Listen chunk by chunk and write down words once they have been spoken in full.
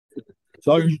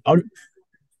So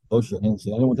oh shit, hang on,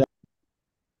 I don't want that.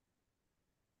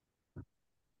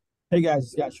 Hey guys,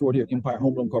 it's Scott Short here, Empire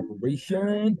Home Loan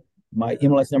Corporation. My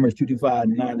MLS number is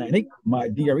 225-998. My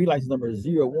DRE license number is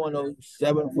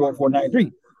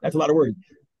 01074493. That's a lot of words.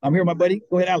 I'm here, my buddy.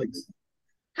 Go ahead, Alex.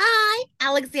 Hi,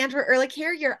 Alexandra Ehrlich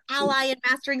here, your ally in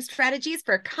mastering strategies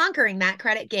for conquering that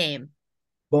credit game.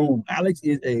 Boom. Alex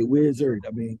is a wizard.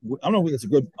 I mean, I don't know if it's a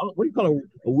good, what do you call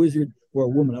a wizard for a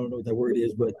woman? I don't know what that word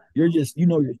is, but you're just, I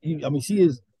mean, she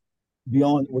is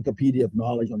beyond Wikipedia of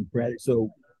knowledge on credit. So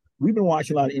we've been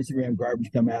watching a lot of Instagram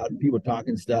garbage come out and people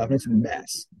talking stuff, and it's a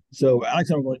mess. So Alex,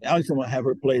 I'm going to have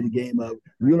her play the game of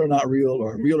real or not real,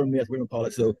 or real or myth, we're going to call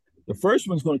it. So the first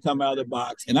one's going to come out of the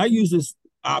box, and I use this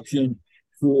option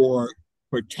for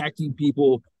protecting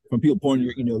people from people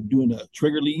pointing, doing a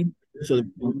trigger lead. So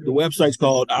the website's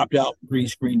called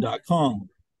optoutprescreen.com.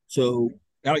 So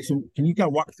Alex, can you kind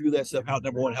of walk through that stuff? How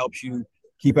number one helps you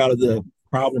keep out of the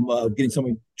problem of getting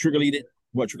somebody trigger leaded,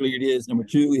 what trigger lead is. Number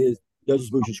two is, does this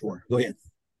boost your score? Go ahead.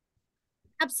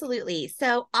 Absolutely.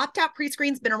 So opt-out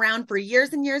pre-screen's been around for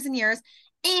years and years and years.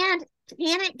 And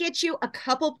can it get you a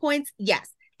couple points? Yes.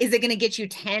 Is it going to get you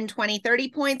 10, 20, 30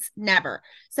 points? Never.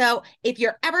 So if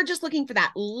you're ever just looking for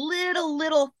that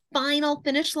little final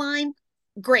finish line,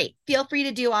 great. Feel free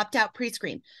to do opt-out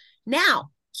pre-screen.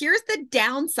 Now, here's the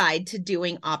downside to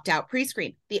doing opt-out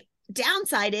pre-screen. The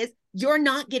downside is you're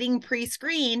not getting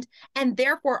pre-screened, and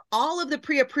therefore all of the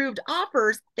pre-approved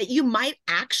offers that you might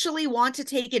actually want to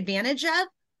take advantage of,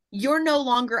 you're no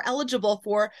longer eligible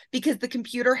for because the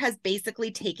computer has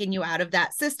basically taken you out of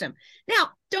that system.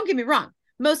 Now, don't get me wrong.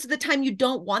 Most of the time you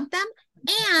don't want them,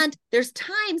 and there's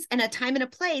times and a time and a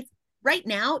place. Right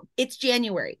now, it's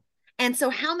January. And so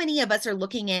how many of us are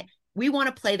looking at, we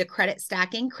want to play the credit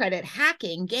stacking, credit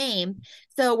hacking game.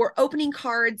 So we're opening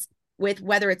cards with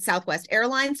whether it's Southwest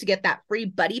Airlines to get that free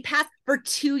buddy pass for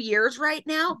 2 years right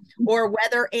now, or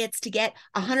whether it's to get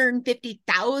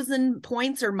 150,000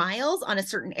 points or miles on a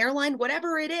certain airline,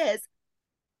 whatever it is.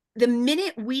 The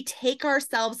minute we take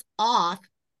ourselves off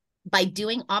by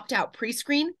doing opt-out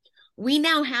pre-screen, we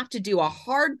now have to do a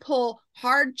hard pull,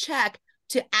 hard check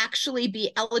to actually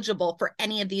be eligible for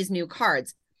any of these new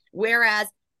cards. Whereas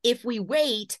if we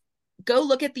wait, go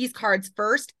look at these cards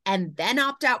first and then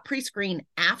opt out pre-screen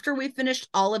after we've finished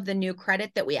all of the new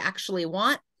credit that we actually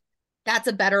want, that's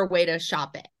a better way to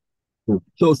shop it.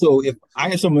 So if I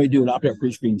have somebody do an opt-out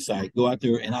pre-screen site, go out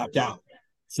there and opt out.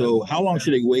 So how long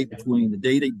should they wait between the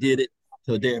day they did it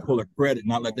to the day I pull their credit,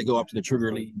 not let they go up to the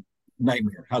trigger lead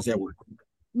nightmare? How's that work?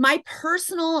 My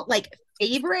personal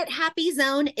favorite happy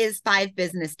zone is 5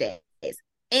 business days.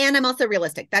 And I'm also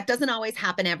realistic. That doesn't always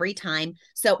happen every time.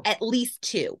 So at least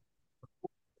 2.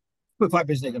 Put 5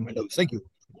 business days in my notes. Thank you.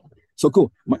 So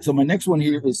cool. So my next one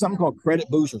here is something called credit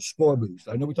boost or score boost.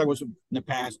 I know we talked about some in the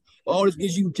past. Oh, this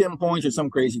gives you 10 points or some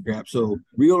crazy crap. So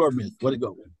real or myth? Let it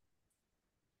go.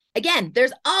 Again,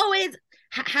 there's always,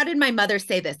 how did my mother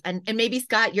say this? And maybe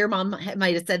Scott, your mom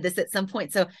might have said this at some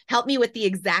point. So help me with the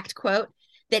exact quote,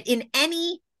 that in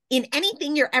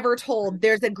anything you're ever told,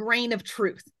 there's a grain of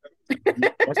truth.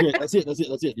 That's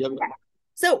it. Yeah.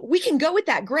 So we can go with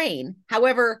that grain.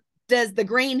 However, does the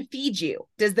grain feed you?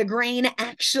 Does the grain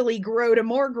actually grow to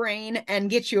more grain and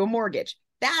get you a mortgage?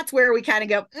 That's where we kind of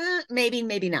go, maybe,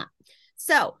 maybe not.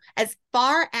 So as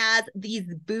far as these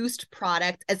boost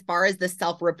products, as far as the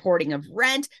self-reporting of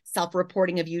rent,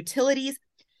 self-reporting of utilities,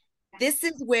 this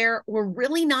is where we're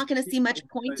really not going to see much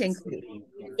point increase.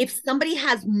 If somebody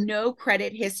has no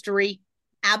credit history,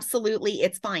 absolutely,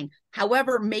 it's fine.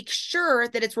 However, make sure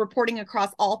that it's reporting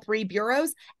across all 3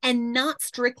 bureaus and not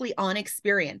strictly on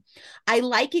Experian. I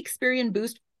like Experian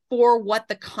Boost for what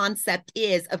the concept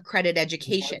is of credit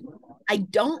education. I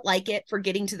don't like it for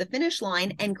getting to the finish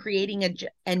line and creating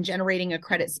and generating a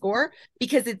credit score,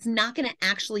 because it's not going to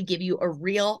actually give you a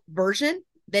real version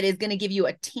that is going to give you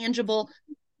a tangible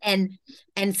and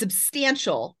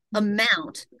substantial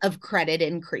amount of credit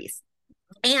increase.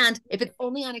 And if it's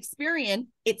only on Experian,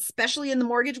 especially in the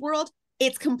mortgage world,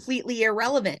 it's completely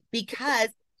irrelevant, because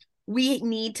we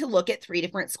need to look at 3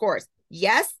 different scores.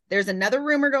 Yes, there's another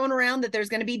rumor going around that there's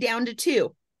going to be down to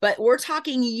 2, but we're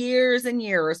talking years and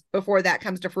years before that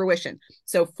comes to fruition.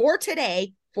 So for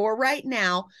today, for right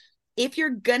now, if you're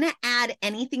going to add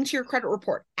anything to your credit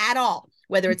report at all,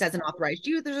 whether it's as an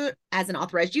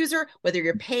authorized user, whether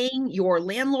you're paying your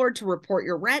landlord to report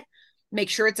your rent, make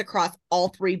sure it's across all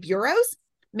 3 bureaus.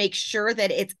 Make sure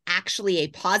that it's actually a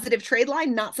positive trade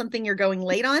line, not something you're going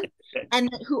late on. And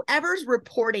that whoever's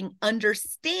reporting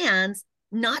understands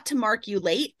not to mark you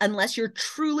late unless you're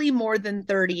truly more than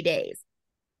 30 days.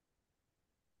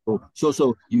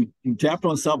 So you tapped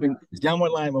on something. It's down my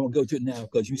line. I'm gonna go to it now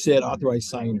because you said authorized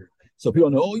signer. So people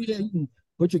know, oh yeah, you can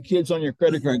put your kids on your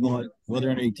credit card. Going, well, they're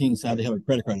under 18, so they have a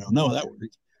credit card. I don't know how that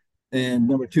works. And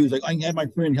number two is like, I can have my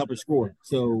friend help her score.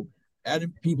 So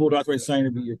adding people to authorized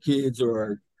signer, be your kids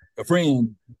or a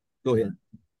friend. Go ahead.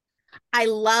 I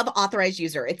love authorized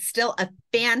user. It's still a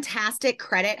fantastic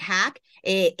credit hack.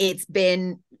 It's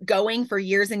been going for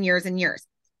years and years and years.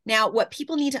 Now, what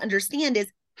people need to understand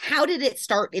is, how did it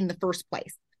start in the first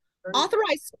place?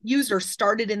 Authorized user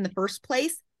started in the first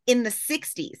place in the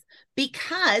 60s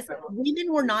because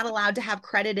women were not allowed to have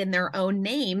credit in their own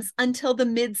names until the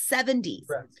mid 70s.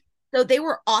 So they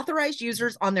were authorized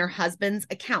users on their husband's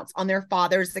accounts, on their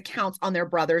father's accounts, on their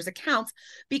brother's accounts,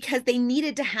 because they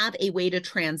needed to have a way to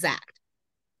transact.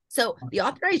 So the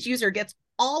authorized user gets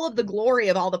all of the glory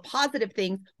of all the positive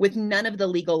things with none of the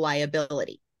legal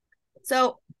liability.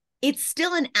 So it's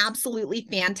still an absolutely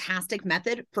fantastic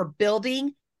method for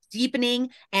building, deepening,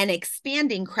 and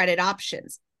expanding credit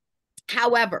options.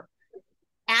 However,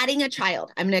 adding a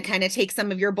child, I'm going to kind of take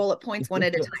some of your bullet points one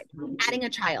at a time. Adding a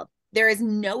child, there is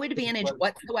no advantage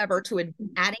whatsoever to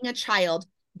adding a child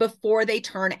before they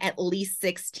turn at least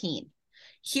 16.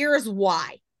 Here's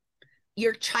why.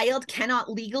 Your child cannot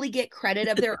legally get credit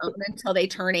of their own until they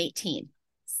turn 18.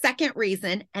 Second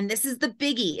reason, and this is the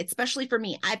biggie, especially for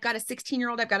me, I've got a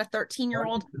 16-year-old, I've got a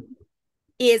 13-year-old,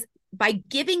 is by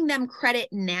giving them credit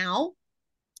now,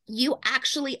 you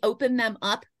actually open them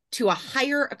up to a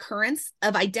higher occurrence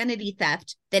of identity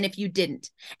theft than if you didn't.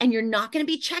 And you're not going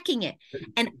to be checking it.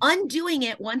 And undoing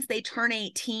it once they turn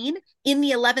 18 in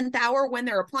the 11th hour, when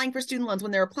they're applying for student loans,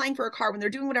 when they're applying for a car, when they're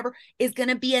doing whatever, is going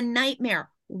to be a nightmare.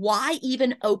 Why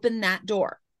even open that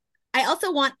door? I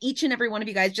also want each and every one of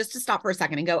you guys just to stop for a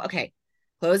second and go, okay,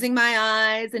 closing my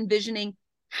eyes, envisioning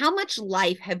how much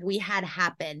life have we had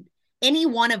happen, any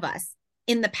one of us,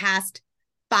 in the past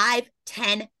 5,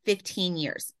 10, 15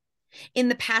 years. In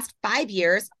the past 5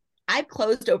 years, I've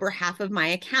closed over half of my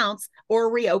accounts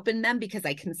or reopened them because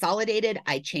I consolidated,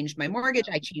 I changed my mortgage,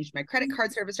 I changed my credit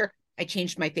card servicer, I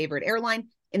changed my favorite airline.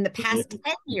 In the past 10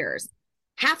 years,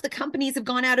 half the companies have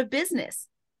gone out of business.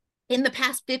 In the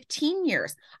past 15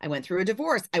 years, I went through a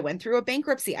divorce, I went through a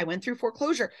bankruptcy, I went through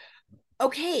foreclosure.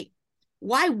 Okay,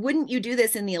 why wouldn't you do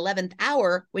this in the 11th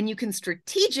hour when you can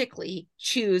strategically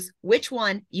choose which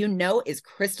one you know is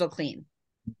crystal clean?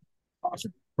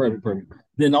 Awesome. Perfect.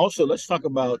 Then also, let's talk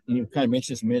about, you kind of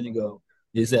mentioned this a minute ago,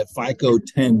 is that FICO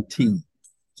 10T.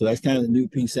 So that's kind of the new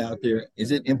piece out there.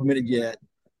 Is it implemented yet?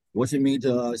 What's it mean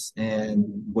to us? And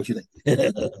what you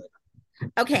think?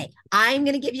 Okay, I'm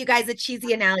going to give you guys a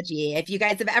cheesy analogy. If you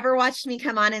guys have ever watched me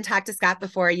come on and talk to Scott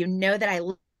before, you know that I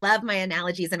love my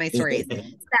analogies and my stories. So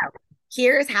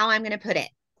here's how I'm going to put it.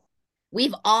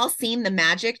 We've all seen the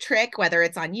magic trick, whether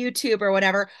it's on YouTube or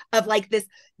whatever, of like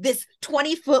this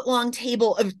 20-foot long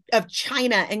table of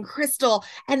china and crystal,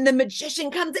 and the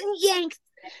magician comes and yanks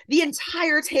the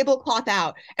entire tablecloth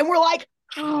out. And we're like,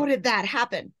 how did that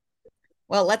happen?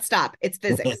 Well, let's stop. It's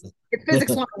physics. It's physics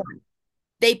 101.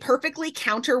 They perfectly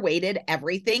counterweighted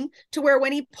everything to where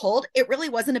when he pulled, it really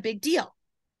wasn't a big deal.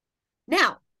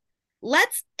 Now,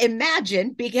 let's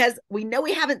imagine, because we know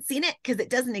we haven't seen it because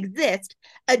it doesn't exist,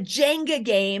 a Jenga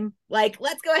game, like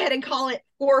let's go ahead and call it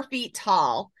 4 feet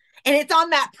tall, and it's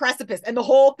on that precipice and the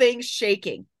whole thing's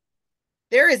shaking.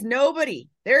 There is nobody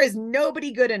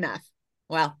good enough.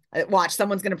 Well, watch,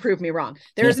 someone's going to prove me wrong.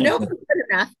 There's nobody good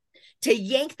enough to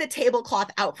yank the tablecloth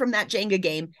out from that Jenga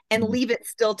game and leave it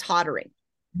still tottering.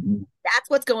 That's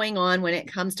what's going on when it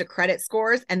comes to credit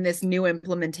scores and this new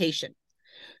implementation.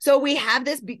 So we have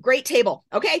this great table.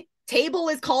 Okay, table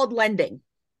is called lending.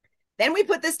 Then we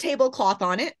put this tablecloth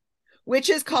on it, which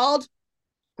is called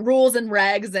rules and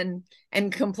regs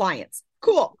and compliance.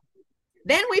 Cool.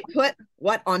 Then we put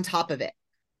what on top of it?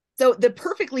 So the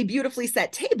perfectly beautifully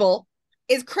set table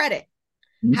is credit.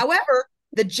 However,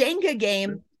 the Jenga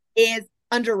game is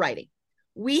underwriting.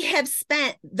 We have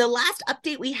spent, the last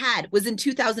update we had was in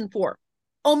 2004,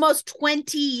 almost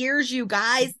 20 years, you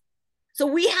guys. So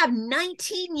we have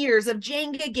 19 years of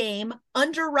Jenga game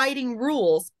underwriting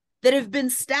rules that have been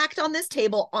stacked on this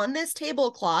table, on this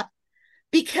tablecloth,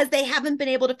 because they haven't been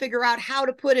able to figure out how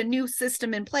to put a new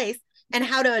system in place and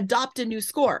how to adopt a new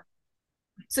score.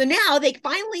 So now they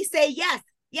finally say, yes,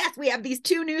 we have these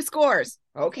 2 new scores.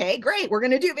 Okay, great. We're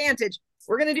going to do Vantage.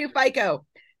 We're going to do FICO.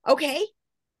 Okay.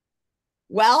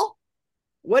 Well,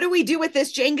 what do we do with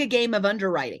this Jenga game of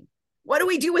underwriting? What do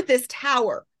we do with this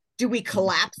tower? Do we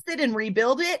collapse it and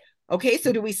rebuild it? Okay,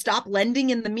 so do we stop lending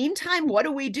in the meantime? What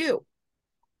do we do?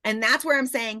 And that's where I'm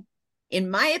saying, in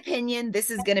my opinion,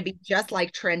 this is going to be just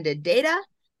like trended data.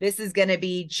 This is going to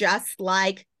be just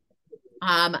like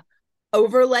um,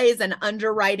 overlays and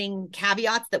underwriting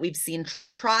caveats that we've seen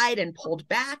tried and pulled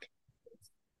back.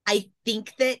 I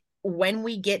think that when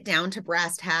we get down to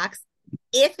brass tacks,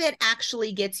 if it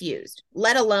actually gets used,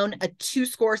 let alone a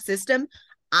 2-score system,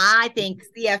 I think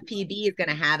CFPB is going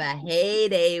to have a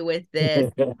heyday with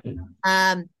this.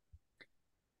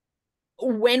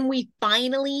 When we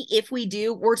finally, if we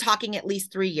do, we're talking at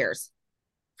least 3 years,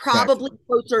 probably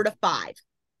closer to 5.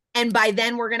 And by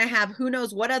then we're going to have who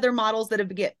knows what other models that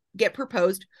have get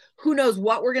proposed, who knows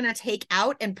what we're going to take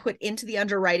out and put into the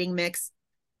underwriting mix.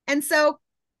 And so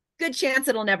good chance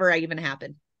it'll never even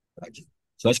happen. Gotcha.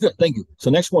 So that's good. Thank you.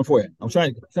 So next one for you. I'm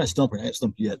trying to stump her. I haven't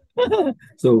stumped you yet.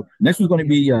 So next one's going to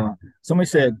be somebody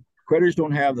said creditors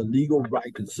don't have the legal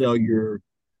right to sell your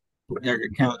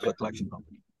account to a collection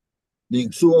company. They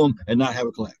can sue them and not have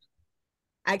it collect.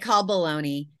 I call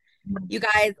baloney. You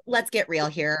guys, let's get real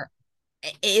here.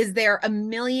 Is there a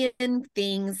million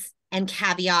things and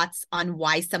caveats on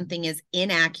why something is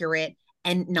inaccurate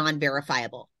and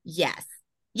non-verifiable? Yes.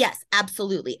 Yes,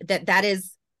 absolutely. That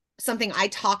is something I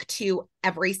talk to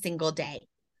every single day.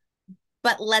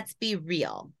 But let's be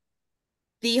real.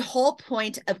 The whole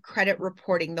point of credit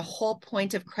reporting, the whole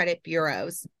point of credit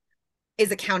bureaus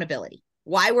is accountability.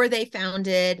 Why were they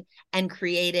founded and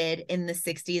created in the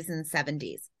 60s and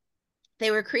 70s?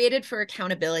 They were created for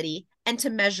accountability and to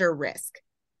measure risk.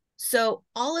 So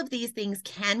all of these things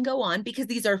can go on because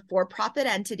these are for-profit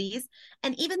entities.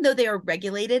 And even though they are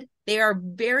regulated, they are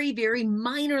very, very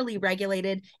minorly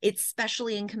regulated,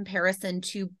 especially in comparison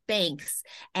to banks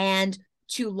and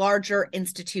to larger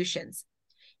institutions.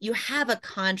 You have a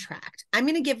contract. I'm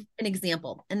going to give an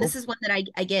example. And this is one that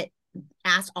I get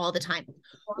asked all the time.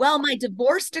 Well, my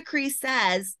divorce decree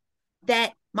says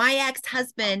that my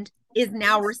ex-husband is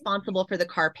now responsible for the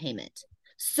car payment.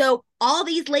 So all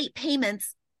these late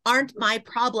payments aren't my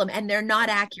problem and they're not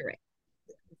accurate.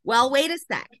 Well, wait a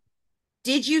sec.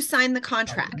 Did you sign the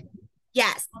contract?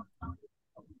 Yes.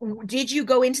 Did you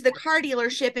go into the car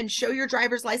dealership and show your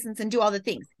driver's license and do all the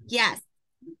things? Yes.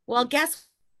 Well, guess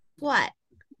what?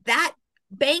 That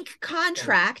bank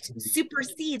contract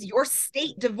supersedes your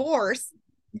state divorce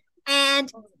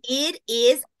and it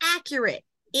is accurate.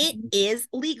 It is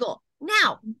legal.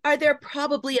 Now, are there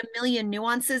probably a million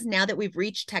nuances now that we've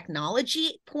reached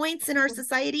technology points in our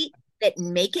society that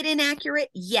make it inaccurate?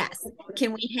 Yes.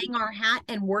 Can we hang our hat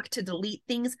and work to delete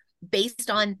things based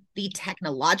on the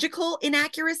technological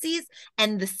inaccuracies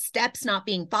and the steps not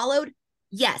being followed?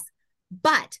 Yes.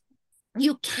 But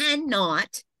you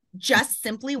cannot just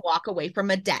simply walk away from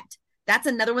a debt. That's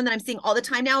another one that I'm seeing all the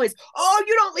time now is, oh,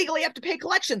 you don't legally have to pay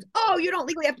collections. Oh, you don't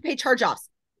legally have to pay charge-offs.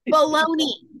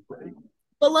 Baloney.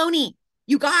 Baloney.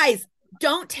 You guys,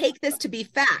 don't take this to be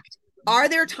fact. Are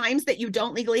there times that you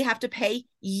don't legally have to pay?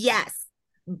 Yes.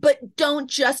 But don't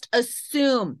just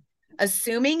assume.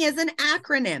 Assuming is an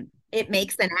acronym. It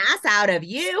makes an ass out of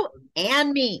you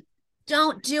and me.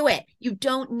 Don't do it. You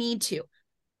don't need to.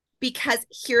 Because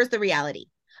here's the reality.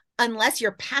 Unless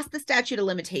you're past the statute of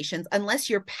limitations, unless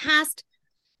you're past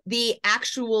the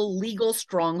actual legal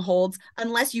strongholds,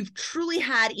 unless you've truly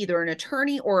had either an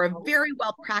attorney or a very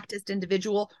well-practiced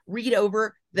individual read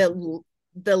over the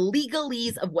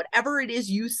legalese of whatever it is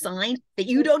you signed that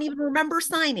you don't even remember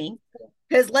signing.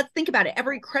 Because let's think about it.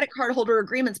 Every credit card holder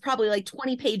agreement is probably like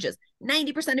 20 pages.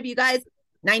 90% of you guys,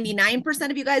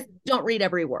 99% of you guys don't read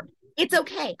every word. It's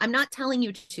okay. I'm not telling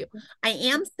you to. I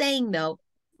am saying, though,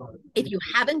 if you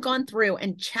haven't gone through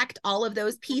and checked all of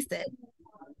those pieces,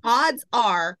 odds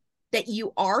are that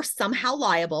you are somehow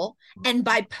liable. And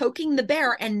by poking the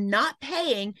bear and not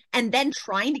paying and then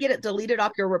trying to get it deleted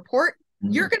off your report,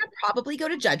 you're going to probably go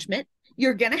to judgment.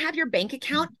 You're going to have your bank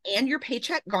account and your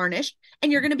paycheck garnished,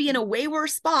 and you're going to be in a way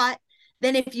worse spot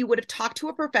than if you would have talked to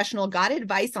a professional, got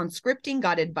advice on scripting,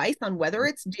 got advice on whether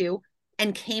it's due,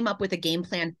 and came up with a game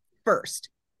plan first.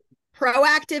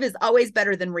 Proactive is always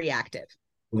better than reactive.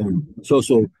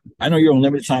 So I know you're on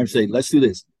limited time. Say, let's do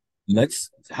this.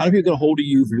 How do people get a hold of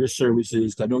you for your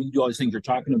services? I know you do all these things you're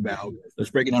talking about.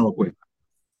 Let's break it down real quick.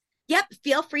 Yep.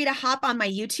 Feel free to hop on my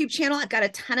YouTube channel. I've got a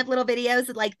ton of little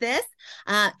videos like this.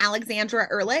 Alexandra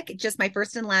Ehrlich, just my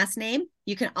first and last name.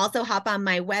 You can also hop on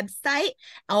my website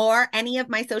or any of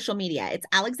my social media. It's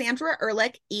Alexandra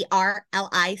Ehrlich,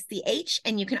 Erlich.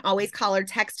 And you can always call or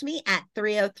text me at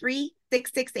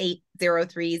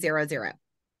 303-668-0300.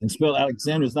 And spell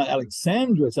Alexandra. It's not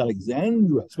Alexandra. It's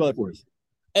Alexandra. Spell it for us.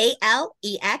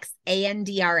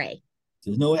 Alexandra.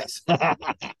 There's no S.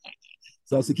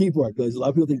 So that's the key part, because a lot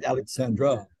of people think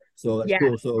Alexandra. So that's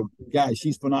cool. So guys,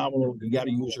 she's phenomenal. You got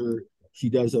to use her. She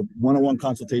does a one-on-one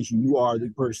consultation. You are the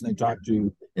person they talk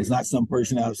to. It's not some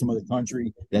person out of some other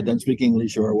country that doesn't speak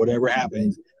English or whatever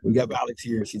happens. We got Alex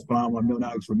here. She's phenomenal. I've known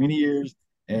Alex for many years,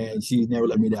 and she's never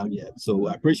let me down yet. So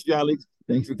I appreciate you, Alex.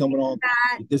 Thanks for coming on.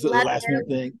 This was a Love last minute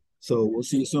you. thing. So we'll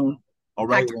see you soon. All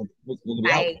right. Talk to We'll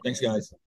be out. Bye. Thanks, guys.